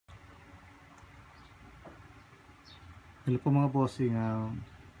Hello po mga bossing,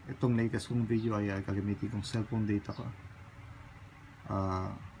 itong latest kong video ay gagamitin kong cellphone data ko.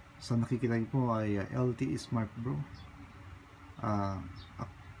 Sa nakikita niyo po ay LTE Smart Bro. Ah,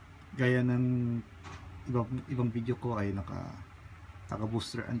 Gaya ng ibang video ko ay naka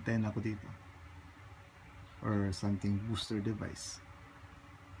booster antenna ko dito or something booster device.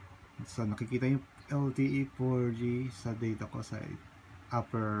 Sa nakikita niyo LTE 4G sa data ko sa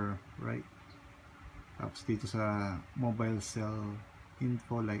upper right. Tapos dito sa mobile cell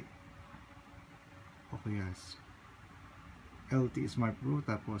info light, okay, yes, LTE Smart Pro.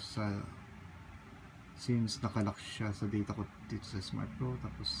 Tapos since nakalock siya sa data ko dito sa Smart Pro,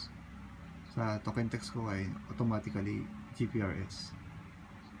 tapos sa token text ko ay automatically GPRS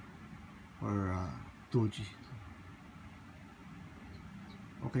or 2G.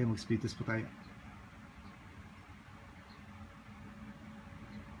 Okay, mag speed test po tayo.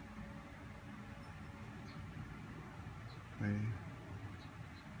 Okay.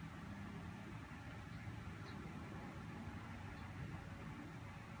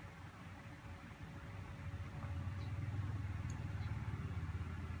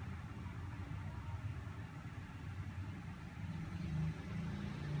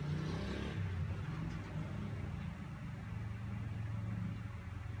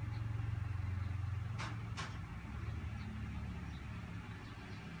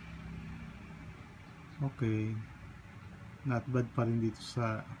 Okay, not bad pa rin dito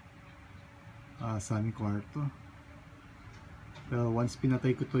sa aming kwarto. Pero once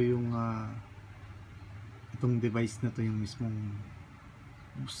pinatay ko to yung itong device na to, yung mismong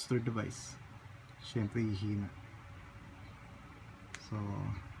booster device, syempre hihina. So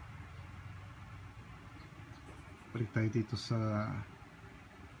balik tayo dito sa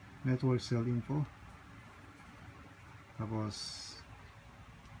network cell info. Tapos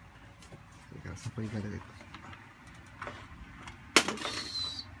teka, saan pa ilalagay ito?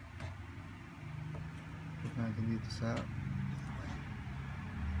 Put natin dito sa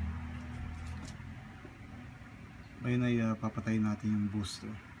ngayon ay papatayin natin yung booster.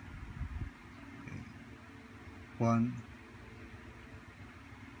 Okay. 1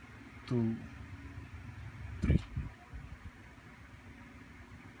 2 3.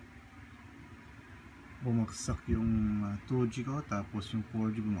 Bumagsak yung 2G ko, tapos yung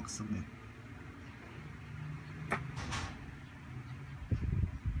 4G bumagsak din.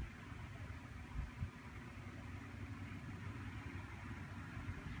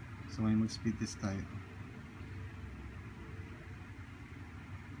 So may mag speed test tayo.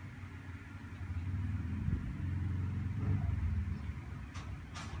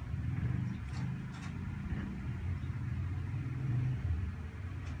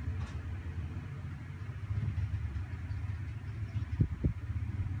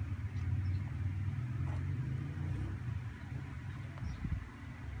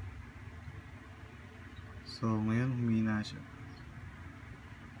 So ngayon humina siya.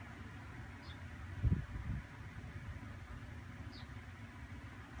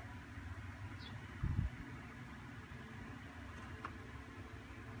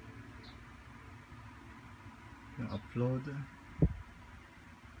 Yung upload,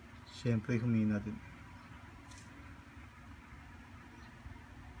 syempre humina din.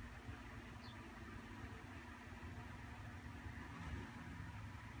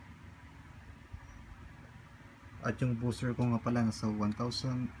 At yung booster ko nga pala nasa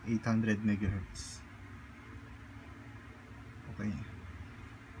 1800 MHz. Okay.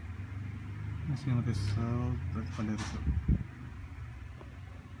 Mas yung result, at pala result.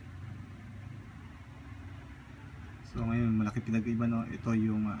 So ngayon malaki pinag-iba, no? Ito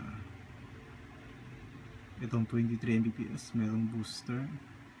yung itong 23 Mbps merong booster,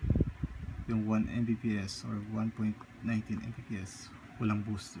 yung 1 Mbps or 1.19 Mbps walang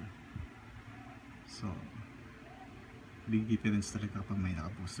booster. So big difference talaga kapag may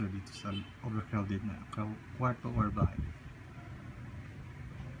naka-booster dito sa overcrowded na kwarto or bahay.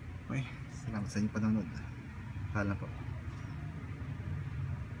 Okay, salamat sa inyong panonood. Hala po.